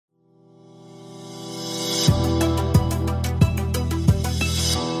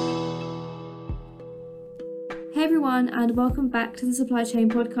everyone, and welcome back to the Supply Chain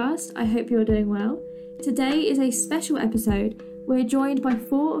Podcast. I hope you're doing well. Today is a special episode. We're joined by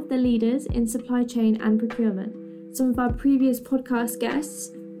four of the leaders in supply chain and procurement. Some of our previous podcast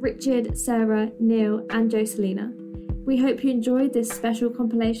guests, Richard, Sarah, Neil, and Jocelina. We hope you enjoyed this special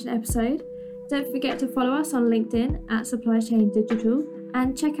compilation episode. Don't forget to follow us on LinkedIn at Supply Chain Digital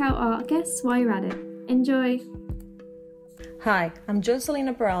and check out our guests while you're at it. Enjoy! Hi, I'm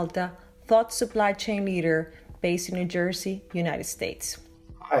Jocelina Peralta, Thought Supply Chain Leader based in New Jersey, United States.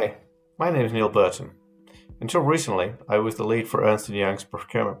 Hi, my name is Neil Burton. Until recently, I was the lead for Ernst & Young's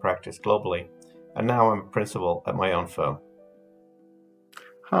procurement practice globally, and now I'm a principal at my own firm.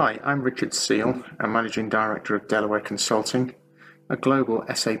 Hi, I'm Richard Seal, a Managing Director of Delaware Consulting, a global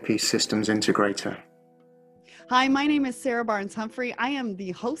SAP systems integrator. Hi, my name is Sarah Barnes-Humphrey. I am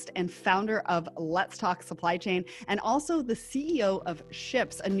the host and founder of Let's Talk Supply Chain and also the CEO of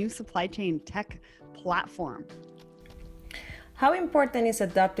Ships, a new supply chain tech platform. How important is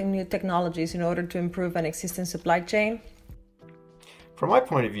adopting new technologies in order to improve an existing supply chain? From my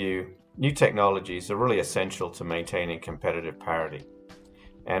point of view, new technologies are really essential to maintaining competitive parity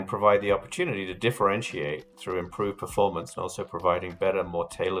and provide the opportunity to differentiate through improved performance and also providing better, more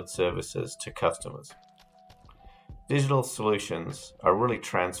tailored services to customers. Digital solutions are really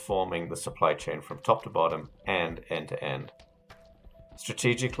transforming the supply chain from top to bottom and end to end.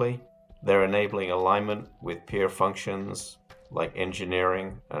 Strategically, they're enabling alignment with peer functions like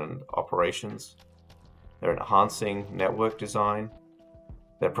engineering and operations. They're enhancing network design.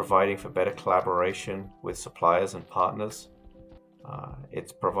 They're providing for better collaboration with suppliers and partners.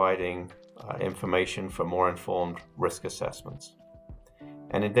 It's providing information for more informed risk assessments.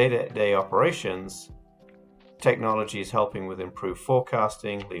 And in day-to-day operations, technology is helping with improved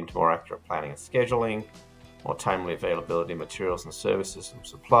forecasting, leading to more accurate planning and scheduling, more timely availability of materials and services from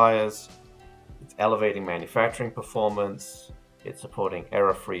suppliers. It's elevating manufacturing performance. It's supporting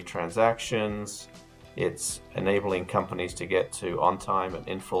error-free transactions. It's enabling companies to get to on-time and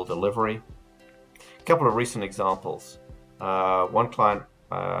in-full delivery. A couple of recent examples. One client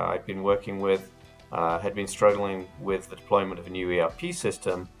I've been working with had been struggling with the deployment of a new ERP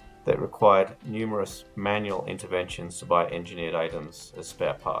system that required numerous manual interventions to buy engineered items as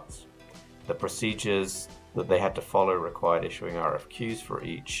spare parts. The procedures that they had to follow required issuing RFQs for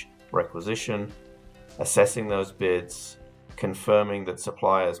each requisition, assessing those bids, confirming that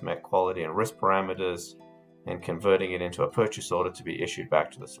suppliers met quality and risk parameters, and converting it into a purchase order to be issued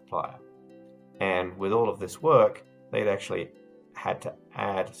back to the supplier. And with all of this work, they'd actually had to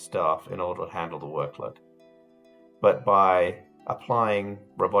add staff in order to handle the workload. But by applying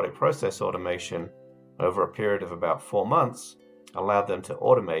robotic process automation over a period of about 4 months allowed them to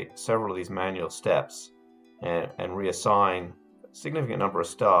automate several of these manual steps and reassign a significant number of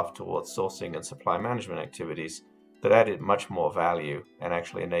staff towards sourcing and supply management activities that added much more value and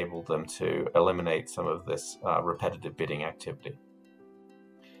actually enabled them to eliminate some of this repetitive bidding activity.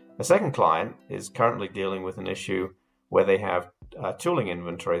 A second client is currently dealing with an issue where they have tooling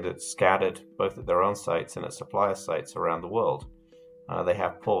inventory that's scattered both at their own sites and at supplier sites around the world. They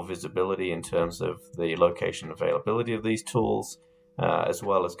have poor visibility in terms of the location availability of these tools, as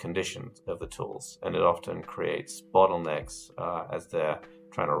well as conditions of the tools, and it often creates bottlenecks as they're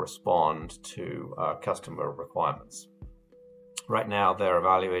trying to respond to customer requirements. Right now, they're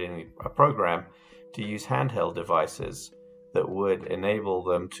evaluating a program to use handheld devices that would enable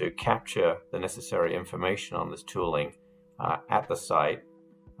them to capture the necessary information on this tooling at the site.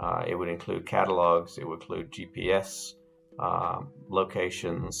 It would include catalogs, it would include GPS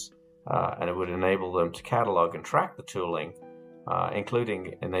locations, and it would enable them to catalog and track the tooling,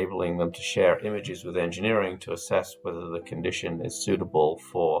 including enabling them to share images with engineering to assess whether the condition is suitable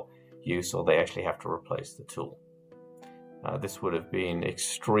for use or they actually have to replace the tool. This would have been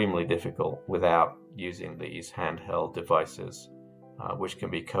extremely difficult without using these handheld devices, which can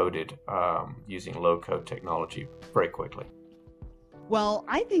be coded using low-code technology very quickly. Well,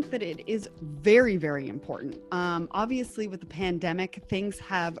 I think that it is very, very important. Obviously, with the pandemic, things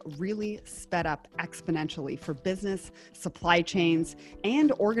have really sped up exponentially for business, supply chains,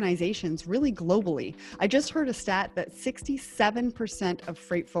 and organizations really globally. I just heard a stat that 67% of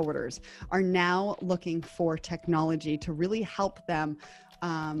freight forwarders are now looking for technology to really help them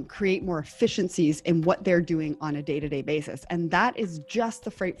create more efficiencies in what they're doing on a day-to-day basis. And that is just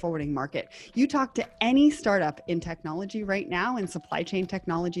the freight forwarding market. You talk to any startup in technology right now, in supply chain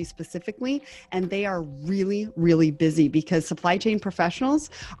technology specifically, and they are really, really busy because supply chain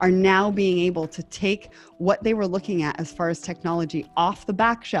professionals are now being able to take what they were looking at as far as technology off the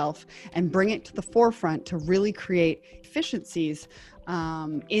back shelf and bring it to the forefront to really create efficiencies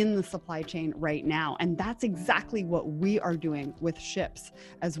in the supply chain right now. And that's exactly what we are doing with ships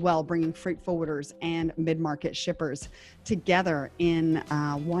as well, bringing freight forwarders and mid-market shippers together in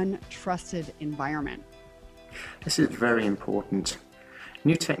one trusted environment. This is very important.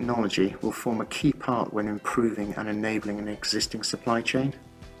 New technology will form a key part when improving and enabling an existing supply chain.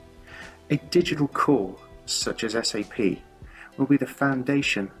 A digital core, such as SAP, will be the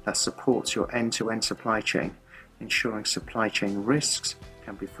foundation that supports your end-to-end supply chain, ensuring supply chain risks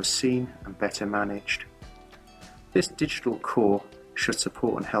can be foreseen and better managed. This digital core should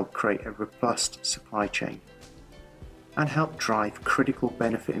support and help create a robust supply chain and help drive critical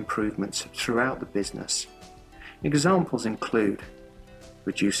benefit improvements throughout the business. Examples include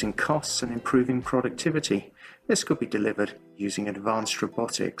reducing costs and improving productivity. This could be delivered using advanced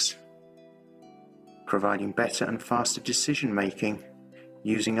robotics. Providing better and faster decision making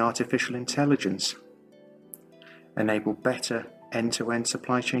using artificial intelligence. Enable better end-to-end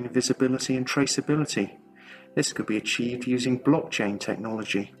supply chain visibility and traceability. This could be achieved using blockchain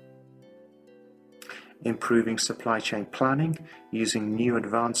technology. Improving supply chain planning using new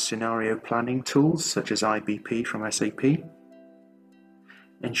advanced scenario planning tools such as IBP from SAP.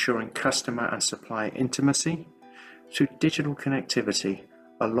 Ensuring customer and supplier intimacy through digital connectivity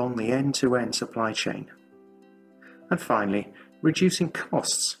along the end-to-end supply chain. And finally, reducing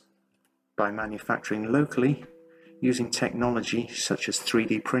costs by manufacturing locally using technology such as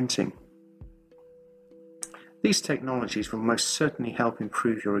 3D printing. These technologies will most certainly help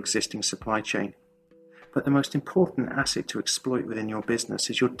improve your existing supply chain, but the most important asset to exploit within your business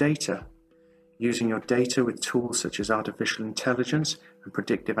is your data. Using your data with tools such as artificial intelligence and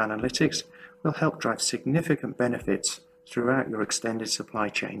predictive analytics will help drive significant benefits throughout your extended supply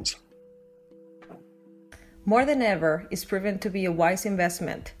chains. More than ever, it's proven to be a wise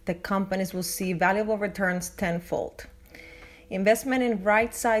investment that companies will see valuable returns tenfold. Investment in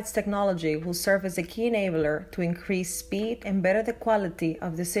right-sized technology will serve as a key enabler to increase speed and better the quality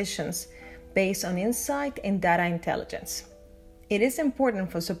of decisions based on insight and data intelligence. It is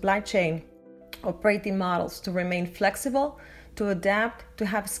important for supply chain operating models to remain flexible, to adapt, to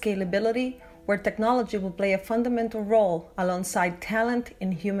have scalability, where technology will play a fundamental role alongside talent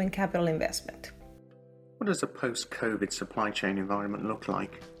and human capital investment. What does a post-COVID supply chain environment look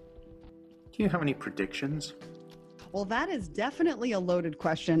like? Do you have any predictions? Well, that is definitely a loaded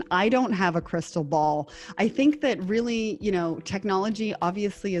question. I don't have a crystal ball. I think that really, technology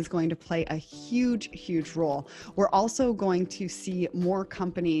obviously is going to play a huge, huge role. We're also going to see more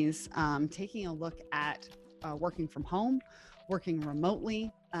companies taking a look at working from home, working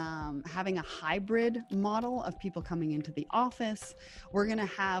remotely, having a hybrid model of people coming into the office. We're going to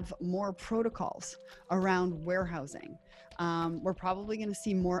have more protocols around warehousing. We're probably going to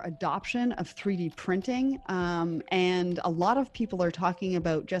see more adoption of 3D printing. And a lot of people are talking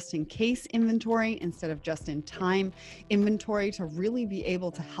about just-in-case inventory instead of just-in-time inventory to really be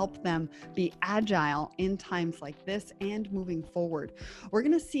able to help them be agile in times like this and moving forward. We're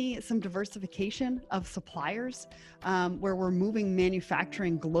going to see some diversification of suppliers where we're moving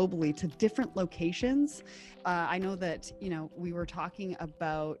manufacturing globally to different locations. I know that, we were talking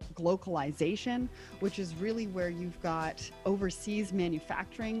about glocalization, which is really where you've got overseas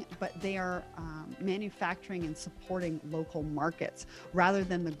manufacturing, but they are manufacturing and supporting local markets rather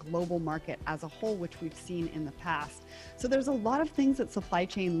than the global market as a whole, which we've seen in the past. So there's a lot of things that supply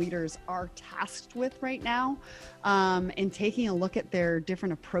chain leaders are tasked with right now in taking a look at their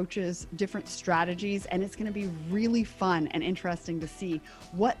different approaches, different strategies, and it's going to be really fun and interesting to see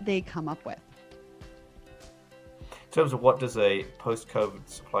what they come up with. In terms of what does a post-COVID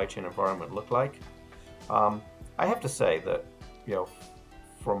supply chain environment look like, I have to say that,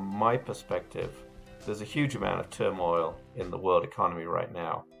 from my perspective, there's a huge amount of turmoil in the world economy right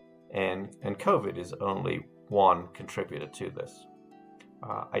now, and COVID is only one contributor to this.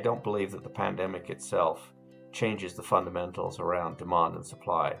 I don't believe that the pandemic itself changes the fundamentals around demand and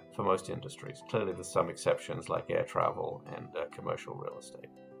supply for most industries. Clearly, there's some exceptions like air travel and commercial real estate.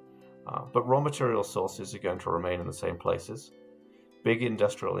 But raw material sources are going to remain in the same places. Big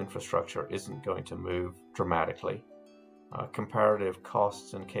industrial infrastructure isn't going to move dramatically. Comparative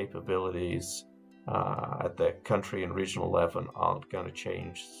costs and capabilities at the country and regional level aren't going to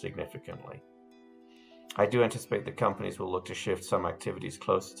change significantly. I do anticipate that companies will look to shift some activities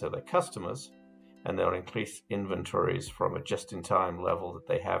closer to their customers, and they'll increase inventories from a just-in-time level that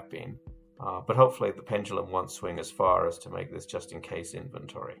they have been. But hopefully the pendulum won't swing as far as to make this just-in-case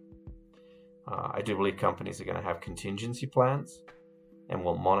inventory. I do believe companies are going to have contingency plans and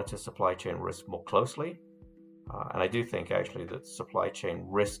will monitor supply chain risk more closely. And I do think actually that supply chain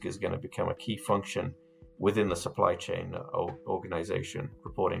risk is going to become a key function within the supply chain organization,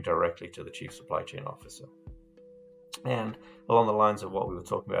 reporting directly to the Chief Supply Chain Officer. And along the lines of what we were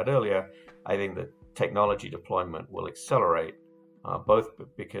talking about earlier, I think that technology deployment will accelerate, both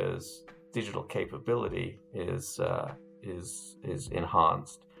because digital capability is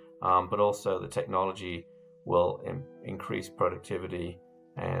enhanced, but also the technology will increase productivity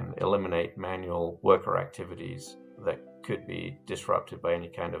and eliminate manual worker activities that could be disrupted by any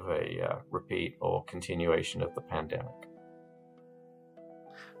kind of a repeat or continuation of the pandemic.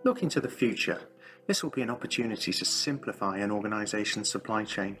 Looking to the future, this will be an opportunity to simplify an organization's supply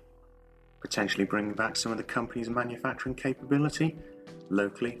chain, potentially bringing back some of the company's manufacturing capability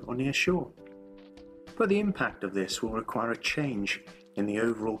locally or near shore. But the impact of this will require a change in the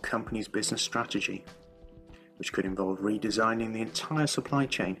overall company's business strategy, which could involve redesigning the entire supply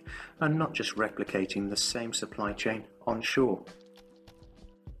chain and not just replicating the same supply chain onshore.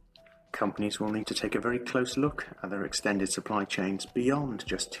 Companies will need to take a very close look at their extended supply chains beyond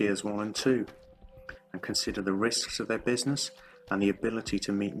just tiers 1 and 2 and consider the risks of their business and the ability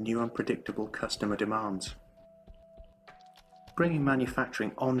to meet new unpredictable customer demands. Bringing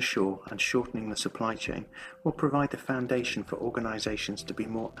manufacturing onshore and shortening the supply chain will provide the foundation for organizations to be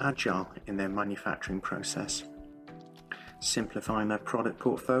more agile in their manufacturing process, simplifying their product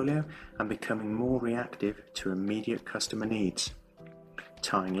portfolio and becoming more reactive to immediate customer needs,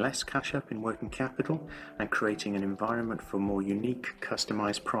 tying less cash up in working capital and creating an environment for more unique,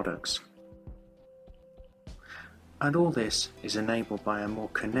 customized products. And all this is enabled by a more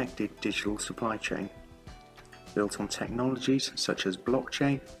connected digital supply chain, built on technologies such as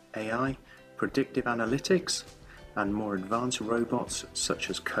blockchain, AI, predictive analytics, and more advanced robots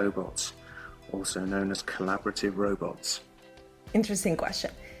such as cobots, also known as collaborative robots. Interesting question.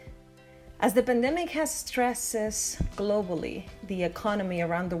 As the pandemic has stresses globally, the economy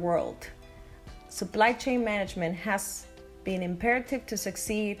around the world, supply chain management has been imperative to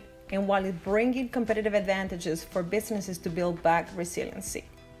succeed, and while it's bringing competitive advantages for businesses to build back resiliency.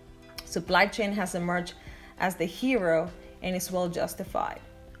 Supply chain has emerged as the hero and is well justified.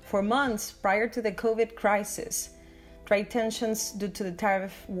 For months prior to the COVID crisis, trade tensions due to the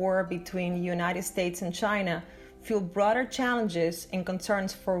tariff war between the United States and China fueled broader challenges and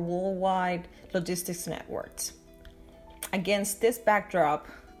concerns for worldwide logistics networks. Against this backdrop,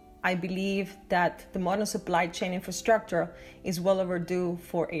 I believe that the modern supply chain infrastructure is well overdue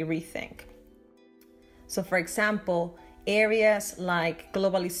for a rethink. So for example, areas like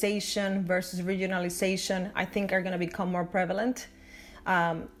globalization versus regionalization, I think are going to become more prevalent,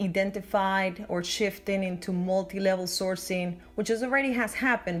 identified or shifting into multi-level sourcing, which already has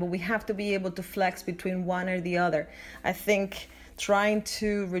happened, but we have to be able to flex between one or the other. I think trying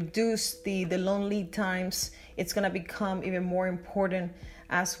to reduce the long lead times, it's going to become even more important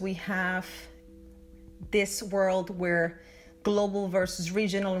as we have this world where global versus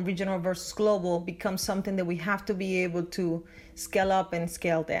regional and regional versus global becomes something that we have to be able to scale up and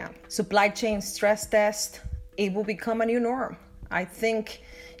scale down. Supply chain stress test, it will become a new norm. I think,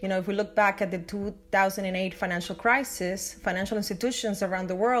 if we look back at the 2008 financial crisis, financial institutions around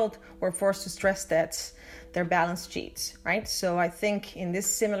the world were forced to stress test their balance sheets, right? So I think in this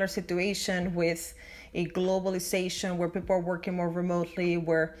similar situation with a globalization where people are working more remotely,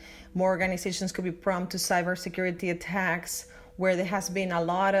 where more organizations could be prone to cybersecurity attacks, where there has been a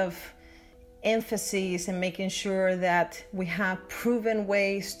lot of emphasis in making sure that we have proven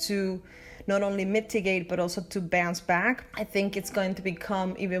ways to not only mitigate but also to bounce back. I think it's going to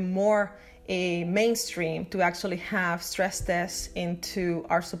become even more a mainstream to actually have stress tests into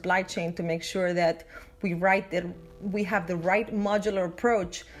our supply chain to make sure that we have the right modular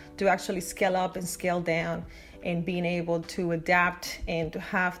approach to actually scale up and scale down, and being able to adapt and to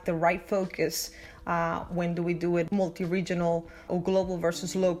have the right focus. When do we do it multi-regional or global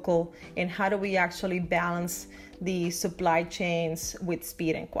versus local, and how do we actually balance the supply chains with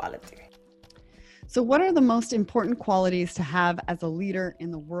speed and quality? So what are the most important qualities to have as a leader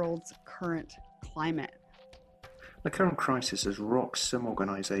in the world's current climate? The current crisis has rocked some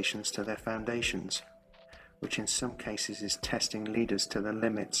organizations to their foundations, which in some cases is testing leaders to their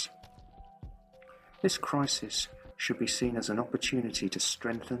limits. This crisis should be seen as an opportunity to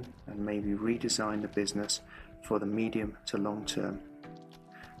strengthen and maybe redesign the business for the medium to long term,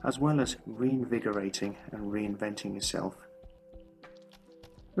 as well as reinvigorating and reinventing yourself.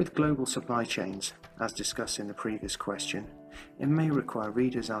 With global supply chains, as discussed in the previous question, it may require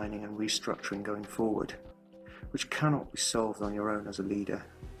redesigning and restructuring going forward, which cannot be solved on your own as a leader.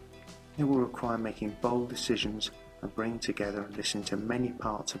 It will require making bold decisions and bringing together and listening to many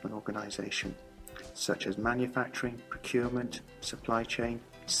parts of an organization, such as manufacturing, procurement, supply chain,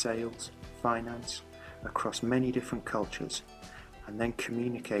 sales, finance, across many different cultures and then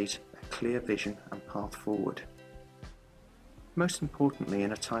communicate a clear vision and path forward. Most importantly,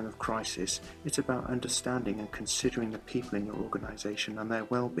 in a time of crisis, it's about understanding and considering the people in your organisation and their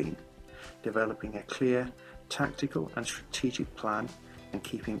well-being, developing a clear, tactical and strategic plan, and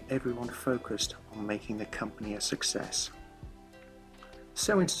keeping everyone focused on making the company a success.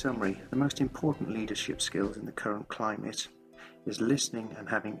 So in summary, the most important leadership skills in the current climate is listening and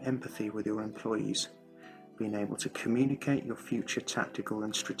having empathy with your employees, being able to communicate your future tactical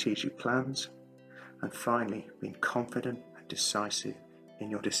and strategic plans, and finally, being confident and decisive in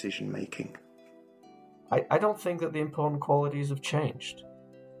your decision making. I don't think that the important qualities have changed.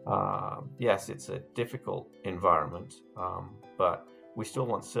 Yes, it's a difficult environment, but we still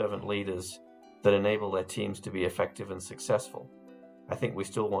want servant leaders that enable their teams to be effective and successful. I think we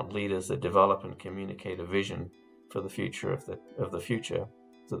still want leaders that develop and communicate a vision for the future of the future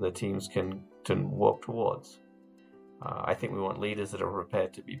that their teams can walk towards. I think we want leaders that are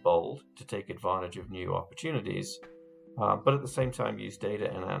prepared to be bold, to take advantage of new opportunities, but at the same time use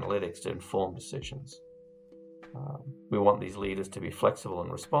data and analytics to inform decisions. We want these leaders to be flexible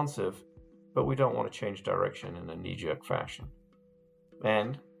and responsive, but we don't want to change direction in a knee-jerk fashion.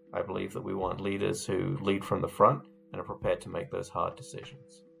 And I believe that we want leaders who lead from the front and are prepared to make those hard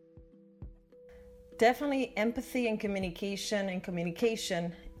decisions. Definitely empathy and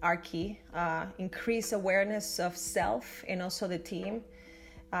communication are key. Increase awareness of self and also the team.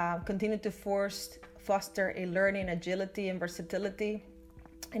 Continue to foster a learning agility and versatility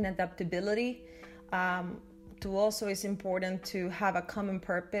and adaptability. To also, it's important to have a common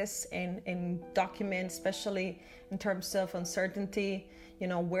purpose and document, especially in terms of uncertainty,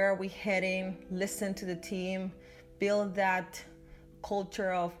 where are we heading, listen to the team, build that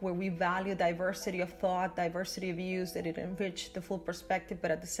culture of where we value diversity of thought, diversity of views, that it enrich the full perspective, but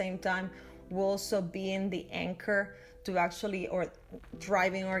at the same time, we'll also be in the anchor to actually, or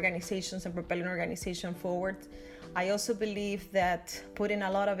driving organizations and propelling organization forward. I also believe that putting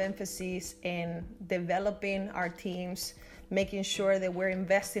a lot of emphasis in developing our teams, making sure that we're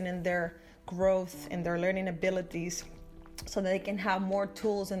investing in their growth and their learning abilities so that they can have more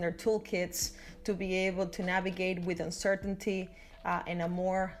tools in their toolkits to be able to navigate with uncertainty in a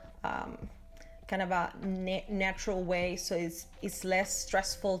more kind of a natural way. So it's less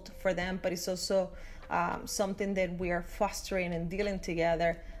stressful for them, but it's also something that we are fostering and dealing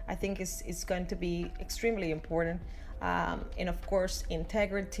together. I think it's going to be extremely important. And of course,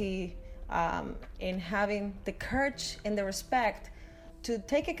 integrity, in having the courage and the respect to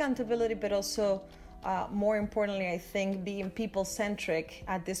take accountability, but also more importantly, I think being people-centric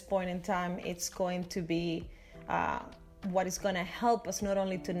at this point in time, it's going to be what is going to help us not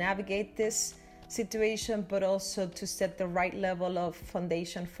only to navigate this situation, but also to set the right level of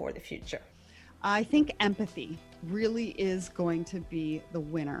foundation for the future. I think empathy really is going to be the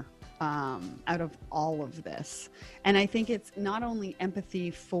winner out of all of this. And I think it's not only empathy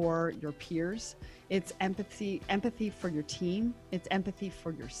for your peers, it's empathy for your team, it's empathy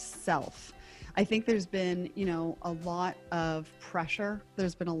for yourself. I think there's been, a lot of pressure.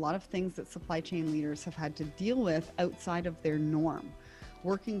 There's been a lot of things that supply chain leaders have had to deal with outside of their norm.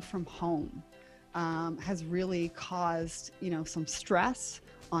 Working from home has really caused, some stress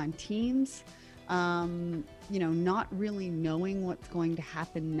on teams. Not really knowing what's going to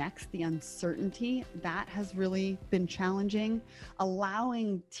happen next, the uncertainty, that has really been challenging.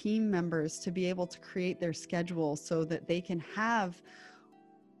 Allowing team members to be able to create their schedule so that they can have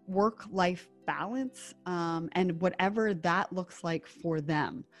work-life balance, and whatever that looks like for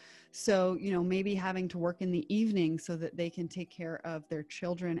them. So, maybe having to work in the evening so that they can take care of their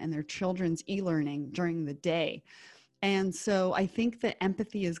children and their children's e-learning during the day. And so I think that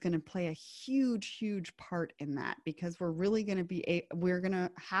empathy is going to play a huge, huge part in that, because we're really going to we're going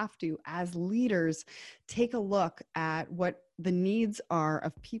to have to, as leaders, take a look at what the needs are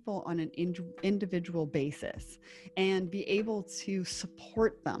of people on an individual basis and be able to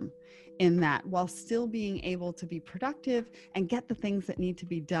support them in that while still being able to be productive and get the things that need to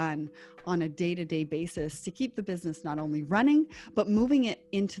be done on a day-to-day basis to keep the business not only running, but moving it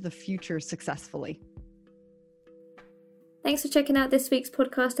into the future successfully. Thanks for checking out this week's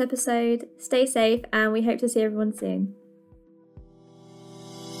podcast episode. Stay safe, and we hope to see everyone soon.